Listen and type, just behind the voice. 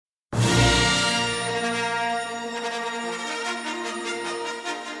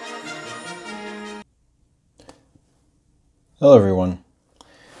Hello everyone.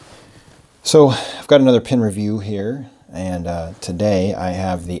 So I've got another pin review here, and today I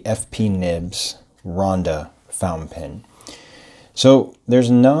have the FPNibs Rhonda fountain pen. So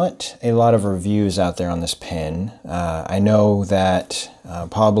there's not a lot of reviews out there on this pen. I know that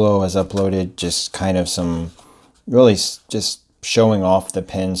Pablo has uploaded just kind of some really just showing off the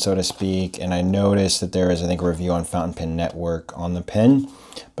pen, so to speak, and I noticed that there is, I think, a review on Fountain Pen Network on the pen,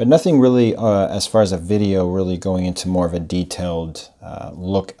 but nothing really as far as a video really going into more of a detailed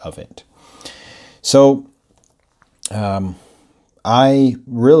look of it. So I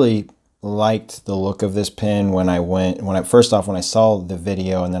really liked the look of this pen when I saw the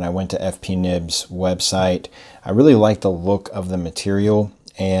video, and then I went to FPNibs website. I really liked the look of the material,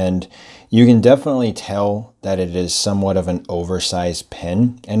 and you can definitely tell that it is somewhat of an oversized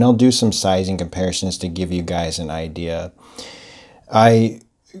pen, and I'll do some sizing comparisons to give you guys an idea.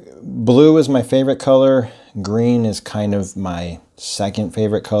 Blue is my favorite color. Green is kind of my second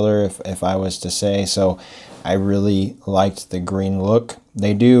favorite color, if I was to say. So I really liked the green look.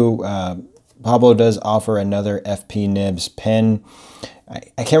 They do, Pablo does offer another FPNibs pen. I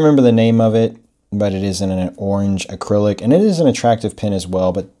can't remember the name of it, but it is in an orange acrylic, and it is an attractive pen as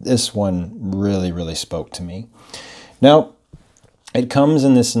well, but this one really spoke to me. Now, it comes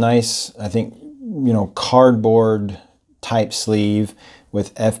in this nice, I think, cardboard type sleeve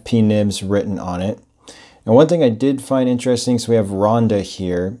with FPNibs written on it. And one thing I did find interesting, so we have Rhonda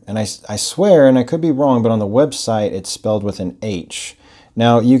here, and I swear, and I could be wrong, but on the website it's spelled with an H.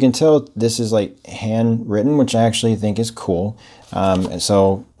 Now you can tell this is like handwritten, which I actually think is cool. And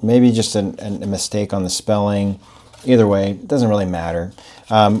so maybe just a mistake on the spelling. Either way, it doesn't really matter.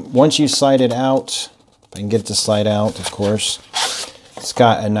 Once you slide it out, if I can get it to slide out, of course, it's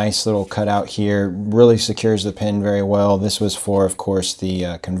got a nice little cutout here. Really secures the pen very well. This was for, of course,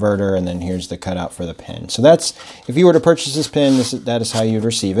 the converter, and then here's the cutout for the pen. So that's, if you were to purchase this pen, that is how you'd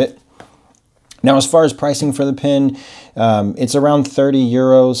receive it. Now, as far as pricing for the pen, it's around 30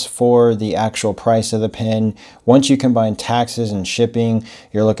 euros for the actual price of the pen. Once you combine taxes and shipping,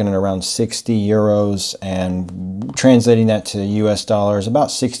 you're looking at around 60 euros, and translating that to US dollars, about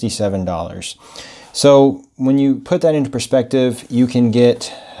 $67. So when you put that into perspective, you can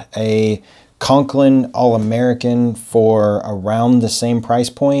get a Conklin All-American for around the same price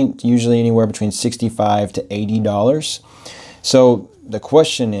point, usually anywhere between $65 to $80. So the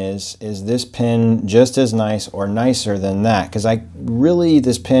question is this pen just as nice or nicer than that? Because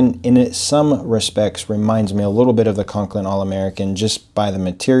this pen in some respects reminds me a little bit of the Conklin All-American, just by the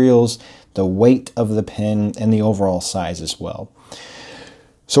materials, the weight of the pen, and the overall size as well.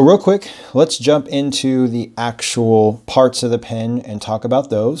 So real quick, let's jump into the actual parts of the pen and talk about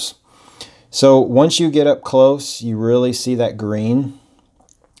those. So once you get up close, you really see that green.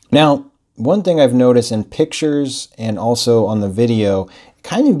 Now, one thing I've noticed in pictures and also on the video, it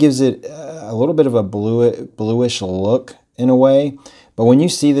kind of gives it a little bit of a bluish look in a way. But when you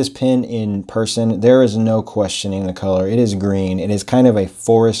see this pen in person, there is no questioning the color. It is green. It is kind of a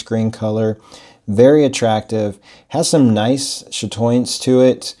forest green color. Very attractive. Has some nice chatoyance to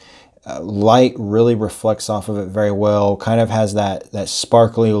it. Light really reflects off of it very well. Kind of has that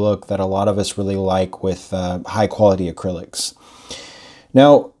sparkly look that a lot of us really like with high quality acrylics.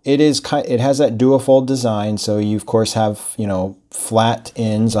 Now, it has that duofold design, so you of course have, flat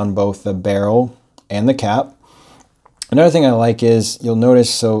ends on both the barrel and the cap. Another thing I like is, you'll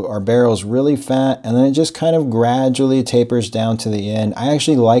notice, so our barrel is really fat, and then it just kind of gradually tapers down to the end. I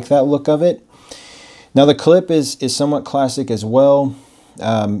actually like that look of it. Now, the clip is somewhat classic as well.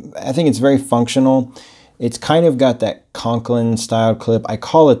 I think it's very functional. It's kind of got that Conklin style clip. I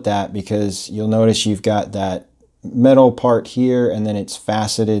call it that because you'll notice you've got that metal part here, and then it's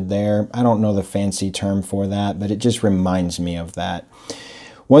faceted there. I don't know the fancy term for that, but it just reminds me of that.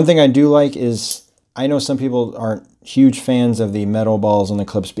 One thing I do like is, I know some people aren't huge fans of the metal balls on the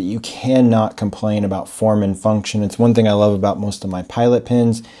clips, but you cannot complain about form and function. It's one thing I love about most of my Pilot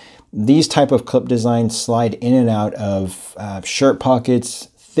pens. These type of clip designs slide in and out of shirt pockets,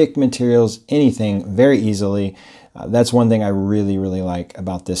 thick materials, anything very easily. That's one thing I really like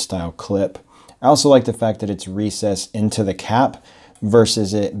about this style clip. I also like the fact that it's recessed into the cap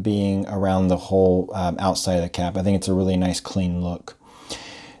versus it being around the whole outside of the cap. I think it's a really nice clean look.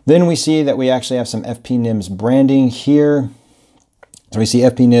 Then we see that we actually have some FPNibs branding here. So we see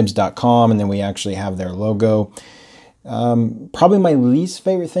fpnibs.com, and then we actually have their logo. Probably my least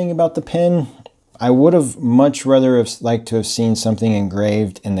favorite thing about the pen, I would have much rather have liked to have seen something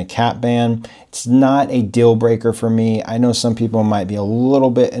engraved in the cap band. It's not a deal breaker for me. I know some people might be a little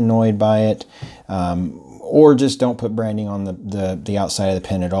bit annoyed by it, or just don't put branding on the outside of the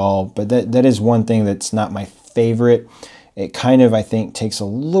pen at all. But that is one thing that's not my favorite. it kind of, I think, takes a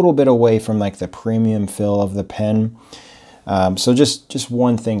little bit away from like the premium feel of the pen. So just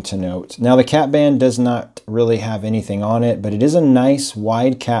one thing to note. Now the cap band does not really have anything on it, but it is a nice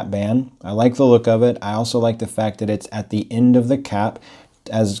wide cap band. I like the look of it. I also like the fact that it's at the end of the cap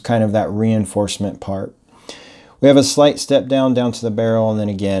as kind of that reinforcement part. We have a slight step down to the barrel, and then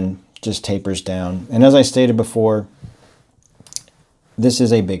again, just tapers down. And as I stated before, this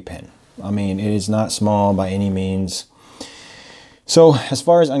is a big pen. I mean, it is not small by any means. So as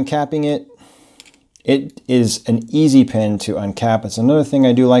far as uncapping it, it is an easy pen to uncap. It's another thing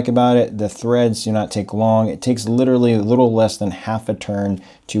I do like about it. The threads do not take long. It takes literally a little less than half a turn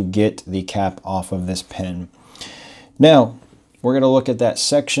to get the cap off of this pen. Now, we're going to look at that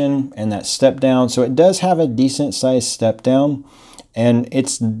section and that step down. So it does have a decent sized step down, and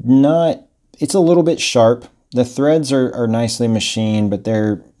it's a little bit sharp. The threads are nicely machined, but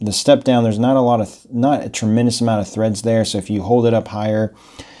the step down, there's not a tremendous amount of threads there. So if you hold it up higher,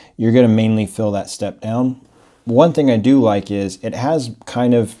 you're going to mainly feel that step down. One thing I do like is it has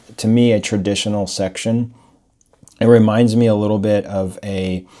kind of, to me, a traditional section. It reminds me a little bit of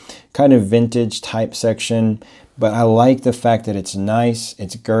a kind of vintage type section, but I like the fact that it's nice,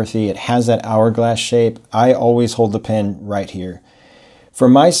 it's girthy, it has that hourglass shape. I always hold the pen right here. For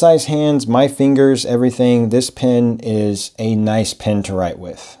my size hands, my fingers, everything, this pen is a nice pen to write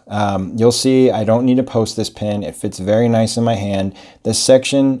with. You'll see I don't need to post this pen. It fits very nice in my hand. This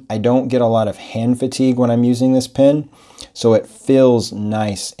section, I don't get a lot of hand fatigue when I'm using this pen, so it feels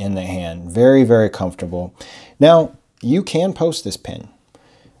nice in the hand. Very, very comfortable. Now, you can post this pen,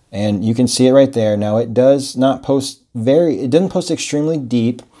 and you can see it right there. Now, it does not post it doesn't post extremely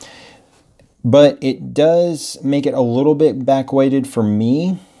deep, but it does make it a little bit back weighted for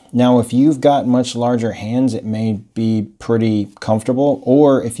me. Now, if you've got much larger hands, it may be pretty comfortable,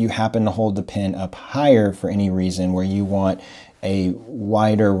 or if you happen to hold the pen up higher for any reason where you want a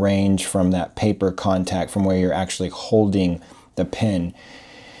wider range from that paper contact from where you're actually holding the pen.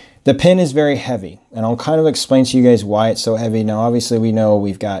 The pen is very heavy, and I'll kind of explain to you guys why it's so heavy. Now, obviously we know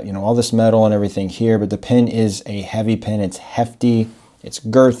we've got, all this metal and everything here, but the pen is a heavy pen. It's hefty, it's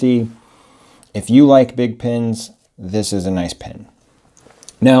girthy. If you like big pens, this is a nice pen.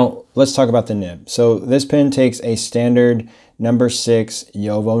 Now, let's talk about the nib. So this pen takes a standard number 6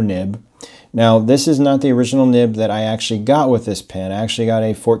 JoWo nib. Now, this is not the original nib that I actually got with this pen. I actually got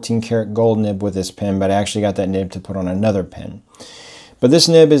a 14 karat gold nib with this pen, but I actually got that nib to put on another pen. But this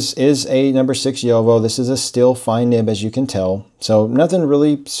nib is a number 6 JoWo. This is a still fine nib, as you can tell. So nothing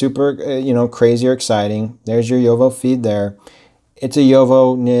really super, crazy or exciting. There's your JoWo feed there. It's a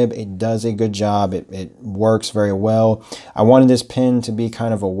JoWo nib. It does a good job. It works very well. I wanted this pen to be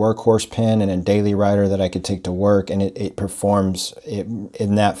kind of a workhorse pen and a daily writer that I could take to work, and it performs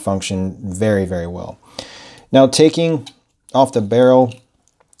in that function very, very well. Now, taking off the barrel,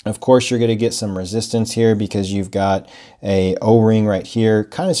 of course, you're going to get some resistance here because you've got a O-ring right here,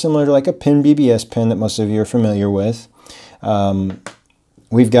 kind of similar to like a Pen BBS pen that most of you are familiar with.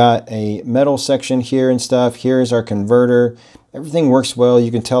 We've got a metal section here and stuff. Here is our converter. Everything works well. You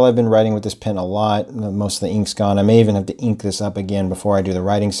can tell I've been writing with this pen a lot. Most of the ink's gone. I may even have to ink this up again before I do the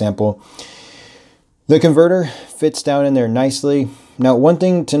writing sample. The converter fits down in there nicely. Now, one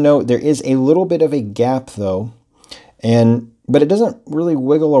thing to note, there is a little bit of a gap though, but it doesn't really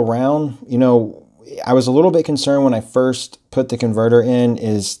wiggle around. I was a little bit concerned when I first put the converter in,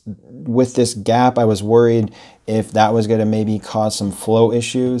 is with this gap, I was worried if that was going to maybe cause some flow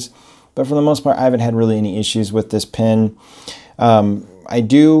issues. But for the most part, I haven't had really any issues with this pen. I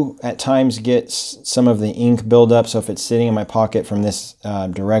do at times get some of the ink buildup. So if it's sitting in my pocket from this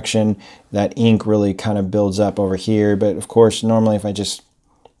direction, that ink really kind of builds up over here. But of course, normally if I just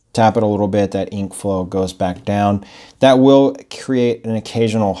tap it a little bit, that ink flow goes back down. That will create an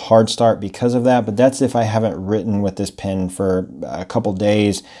occasional hard start because of that, but that's if I haven't written with this pen for a couple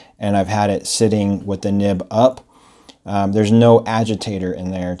days and I've had it sitting with the nib up. There's no agitator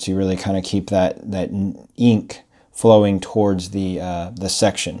in there to really kind of keep that ink flowing towards the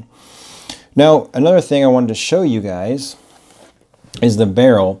section. Now, another thing I wanted to show you guys is the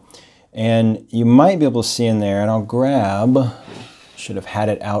barrel, and you might be able to see in there, and I'll grab, should have had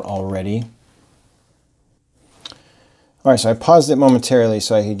it out already. All right, so I paused it momentarily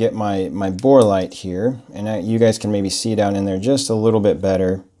so I could get my bore light here, and you guys can maybe see down in there just a little bit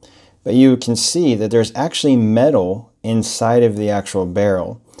better. But you can see that there's actually metal inside of the actual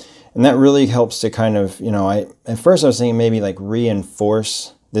barrel. And that really helps to kind of, at first I was thinking maybe like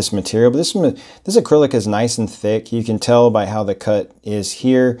reinforce this material, but this acrylic is nice and thick. You can tell by how the cut is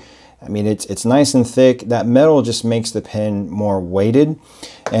here. I mean, it's nice and thick. That metal just makes the pen more weighted.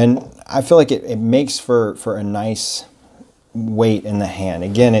 And I feel like it makes for a nice weight in the hand.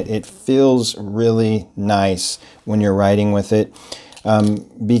 Again, it feels really nice when you're writing with it.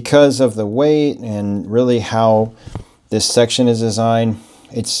 Because of the weight and really how this section is designed,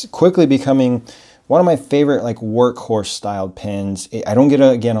 it's quickly becoming one of my favorite like workhorse styled pens. I don't get,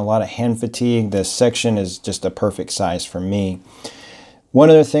 again, a lot of hand fatigue. This section is just a perfect size for me. One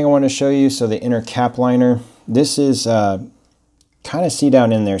other thing I want to show you, so the inner cap liner, this is kind of see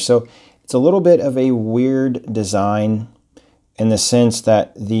down in there. So it's a little bit of a weird design in the sense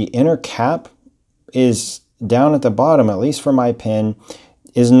that the inner cap is down at the bottom, at least for my pen,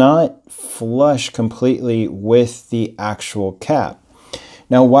 is not flush completely with the actual cap.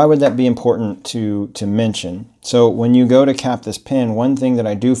 Now, why would that be important to mention? So when you go to cap this pen, one thing that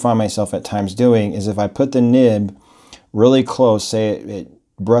I do find myself at times doing is if I put the nib really close, say it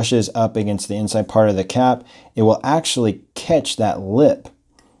brushes up against the inside part of the cap, it will actually catch that lip.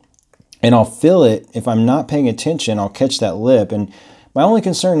 And I'll feel it. If I'm not paying attention, I'll catch that lip. And my only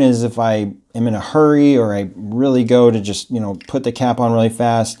concern is if I am in a hurry or I really go to just, put the cap on really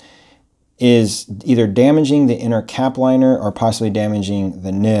fast, is either damaging the inner cap liner or possibly damaging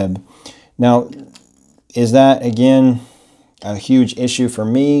the nib. Now, is that, again, a huge issue for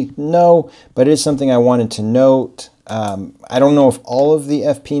me? No, but it is something I wanted to note. I don't know if all of the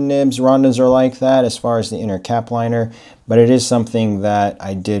FPNibs Rhondas are like that as far as the inner cap liner, but it is something that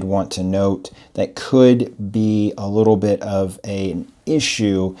I did want to note that could be a little bit of an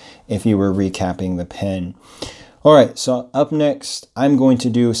issue if you were recapping the pen. All right, so up next, I'm going to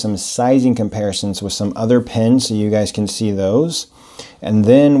do some sizing comparisons with some other pens so you guys can see those. And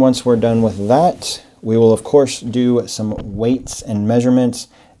then once we're done with that, we will of course do some weights and measurements,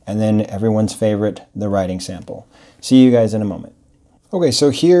 and then everyone's favorite, the writing sample. See you guys in a moment. Okay,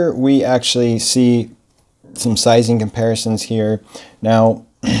 so here we actually see some sizing comparisons here. Now,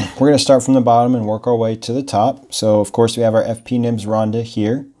 we're going to start from the bottom and work our way to the top. So of course we have our FPNibs Rhonda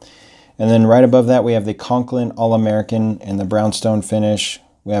here. And then right above that, we have the Conklin All-American and the brownstone finish.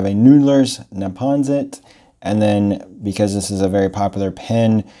 We have a Noodler's Neponsit. And then, because this is a very popular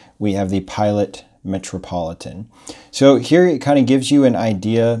pen, we have the Pilot Metropolitan. So here it kind of gives you an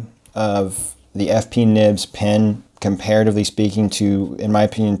idea of the FPNibs pen, comparatively speaking to, in my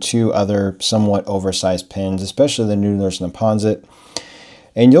opinion, two other somewhat oversized pens, especially the Noodler's Neponsit.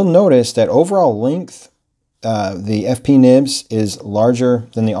 And you'll notice that overall length, the FPNibs is larger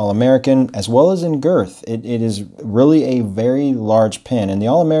than the All-American, as well as in girth. It is really a very large pen, and the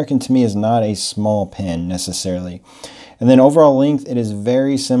All-American to me is not a small pen necessarily. And then overall length, it is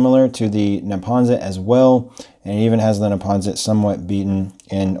very similar to the Neponsit as well, and it even has the Neponsit somewhat beaten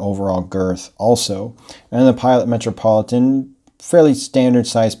in overall girth also. And the Pilot Metropolitan, fairly standard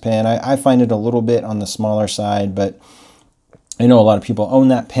size pen. I find it a little bit on the smaller side, but I know a lot of people own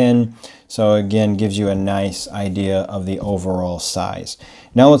that pen. So again, gives you a nice idea of the overall size.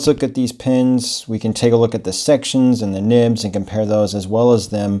 Now let's look at these pens. We can take a look at the sections and the nibs and compare those as well as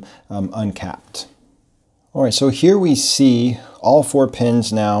them uncapped. All right, so here we see all four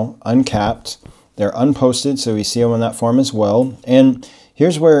pens now uncapped. They're unposted, so we see them in that form as well. And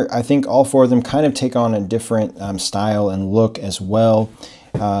here's where I think all four of them kind of take on a different style and look as well.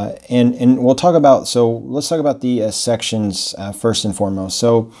 And we'll talk about, so let's talk about the sections first and foremost.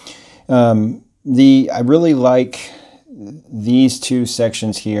 So I really like these two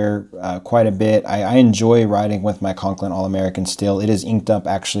sections here quite a bit. I enjoy writing with my Conklin All-American still. It is inked up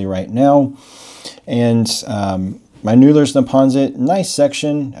actually right now. And my Noodler's Neponsit, nice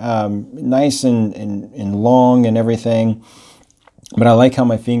section, nice and long and everything. But I like how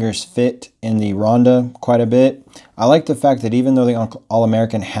my fingers fit in the Rhonda quite a bit. I like the fact that even though the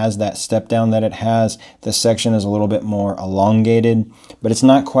All-American has that step down that it has, the section is a little bit more elongated, but it's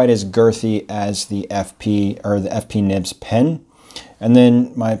not quite as girthy as the FPNibs pen. And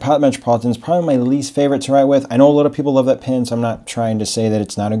then my Pilot Metropolitan is probably my least favorite to write with. I know a lot of people love that pen, so I'm not trying to say that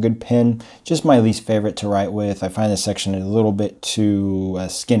it's not a good pen. Just my least favorite to write with. I find this section a little bit too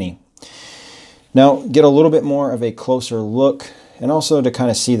skinny. Now, get a little bit more of a closer look, and also to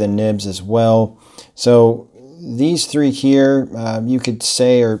kind of see the nibs as well. So these three here, you could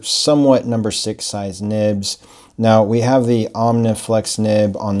say are somewhat number 6 size nibs. Now we have the Omniflex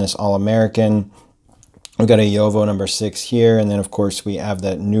nib on this All-American. We've got a Yovo number 6 here, and then of course we have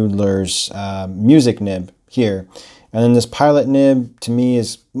that Noodler's music nib here. And then this Pilot nib to me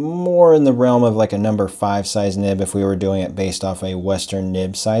is more in the realm of like a number 5 size nib if we were doing it based off a Western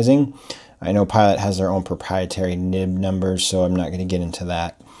nib sizing. I know Pilot has their own proprietary nib numbers, so I'm not going to get into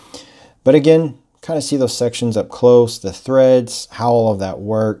that. But again, kind of see those sections up close, the threads, how all of that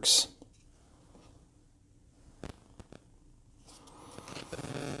works.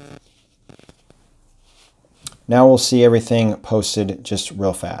 Now we'll see everything posted just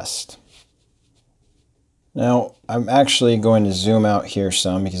real fast. Now I'm actually going to zoom out here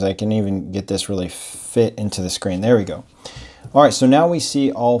some because I can even get this really fit into the screen. There we go. All right, so now we see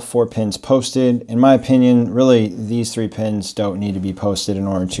all 4 pins posted. In my opinion, really these 3 pins don't need to be posted in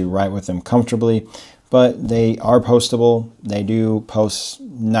order to write with them comfortably, but they are postable. They do post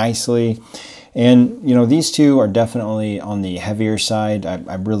nicely. And you know, these 2 are definitely on the heavier side.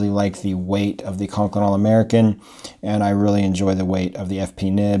 I really like the weight of the Conklin All-American, and I really enjoy the weight of the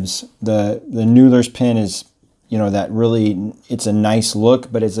FPNibs. The Noodler's pin is, you know, that really, it's a nice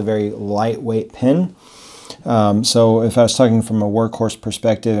look, but it's a very lightweight pin. So if I was talking from a workhorse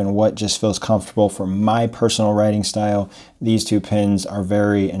perspective and what just feels comfortable for my personal writing style, these 2 pins are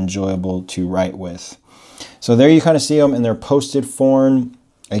very enjoyable to write with. So there you kind of see them in their posted form.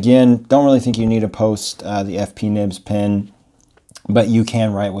 Again, don't really think you need to post the FPNibs pen, but you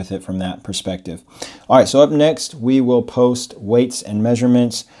can write with it from that perspective. All right, so up next, we will post weights and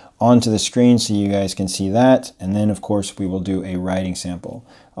measurements onto the screen so you guys can see that. And then, of course, we will do a writing sample.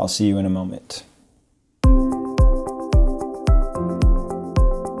 I'll see you in a moment.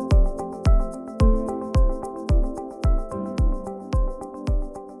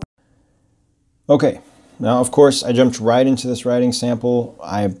 Okay, now of course I jumped right into this writing sample.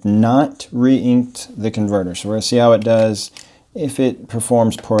 I have not re-inked the converter, so we're gonna see how it does. If it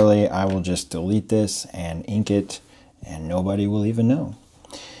performs poorly, I will just delete this and ink it, and nobody will even know.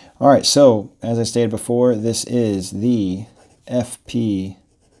 All right, so as I stated before, this is the FPNibs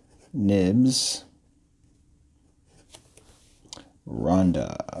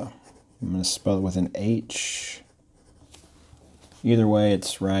Rhonda. I'm gonna spell it with an H. Either way,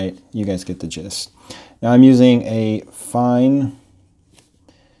 it's right. You guys get the gist. Now I'm using a fine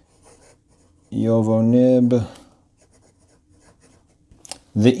Yovo nib.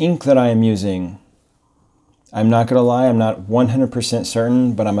 The ink that I am using, I'm not going to lie, I'm not 100%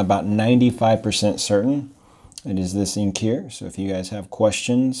 certain, but I'm about 95% certain it is this ink here. So if you guys have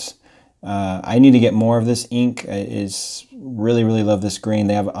questions, I need to get more of this ink. Really love this green.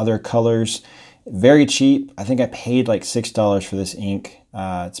 They have other colors. Very cheap. I think I paid like $6 for this ink.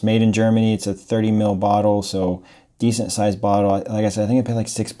 It's made in Germany. It's a 30 ml bottle, so decent sized bottle. Like I said, I think I paid like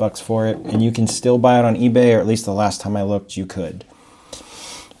 $6 for it, and you can still buy it on eBay, or at least the last time I looked, you could.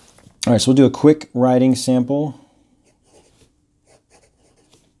 All right, so we'll do a quick writing sample.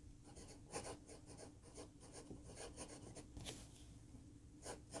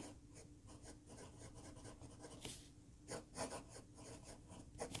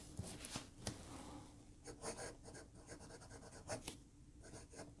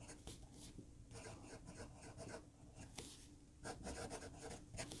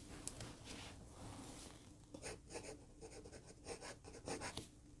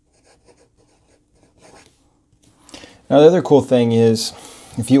 Now the other cool thing is,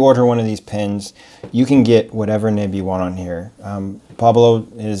 if you order one of these pens, you can get whatever nib you want on here. Pablo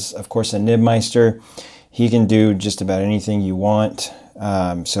is, of course, a nibmeister. He can do just about anything you want.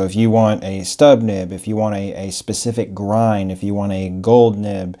 So if you want a stub nib, if you want a specific grind, if you want a gold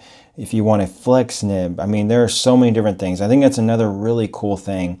nib, if you want a flex nib, I mean, there are so many different things. I think that's another really cool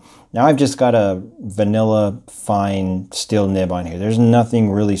thing. Now I've just got a vanilla fine steel nib on here. There's nothing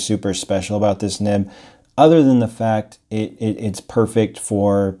really super special about this nib, other than the fact it's perfect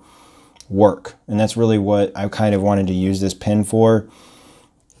for work. And that's really what I kind of wanted to use this pen for.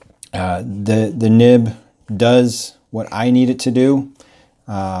 The nib does what I need it to do.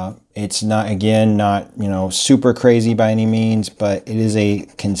 It's not, again, not, you know, super crazy by any means, but it is a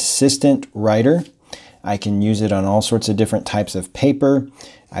consistent writer. I can use it on all sorts of different types of paper.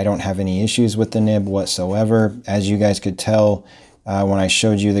 I don't have any issues with the nib whatsoever. As you guys could tell when I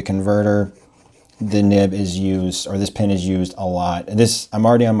showed you the converter, the nib is used, or this pen is used a lot. I'm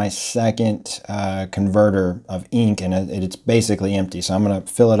already on my second converter of ink, and it's basically empty, so I'm going to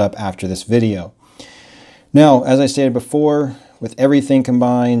fill it up after this video. Now, as I stated before, with everything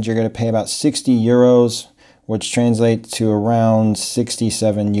combined, you're going to pay about 60 euros, which translates to around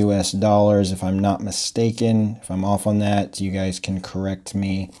 67 US dollars, if I'm not mistaken. If I'm off on that, you guys can correct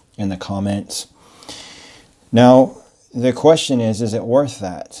me in the comments. Now, the question is it worth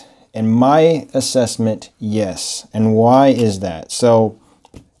that? In my assessment, yes. And why is that? So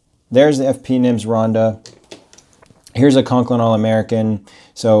there's the FPNibs Rhonda. Here's a Conklin All-American.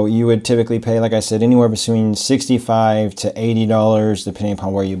 So you would typically pay, like I said, anywhere between $65 to $80, depending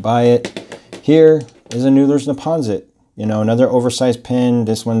upon where you buy it. Here is a Noodler's Naponzit. You know, another oversized pen.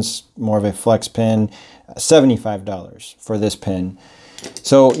 This one's more of a flex pen. $75 for this pen.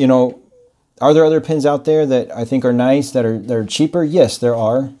 So, you know, Are there other pins out there that I think are nice that are cheaper? Yes, there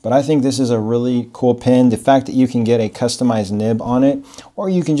are. But I think this is a really cool pin. The fact that you can get a customized nib on it, or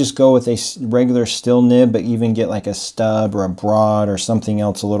you can just go with a regular steel nib, but even get like a stub or a broad or something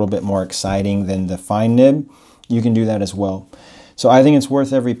else a little bit more exciting than the fine nib, you can do that as well. So I think it's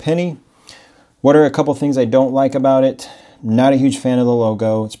worth every penny. What are a couple things I don't like about it? Not a huge fan of the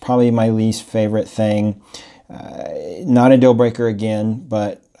logo. It's probably my least favorite thing. Not a deal breaker again,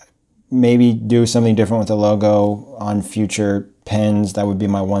 but maybe do something different with the logo on future pins. That would be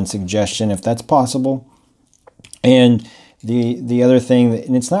my one suggestion if that's possible. And the other thing,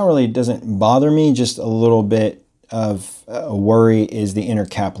 and it's not really, doesn't bother me, just a little bit of a worry, is the inner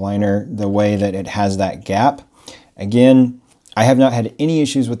cap liner, the way that it has that gap. Again, I have not had any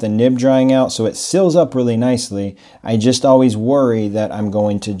issues with the nib drying out, so it seals up really nicely. I just always worry that I'm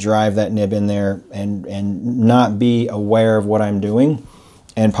going to drive that nib in there and not be aware of what I'm doing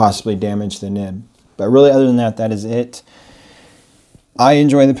and possibly damage the nib. But really, other than that, that is it. I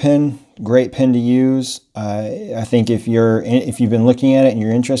enjoy the pin. Great pin to use. I think if you've been looking at it and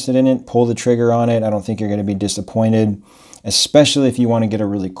you're interested in it, pull the trigger on it. I don't think you're going to be disappointed, especially if you want to get a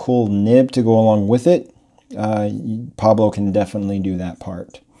really cool nib to go along with it. Pablo can definitely do that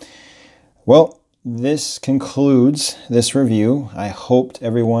part. Well, this concludes this review. I hoped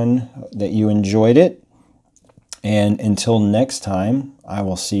everyone that you enjoyed it. And until next time, I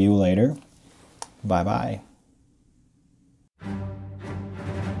will see you later. Bye-bye.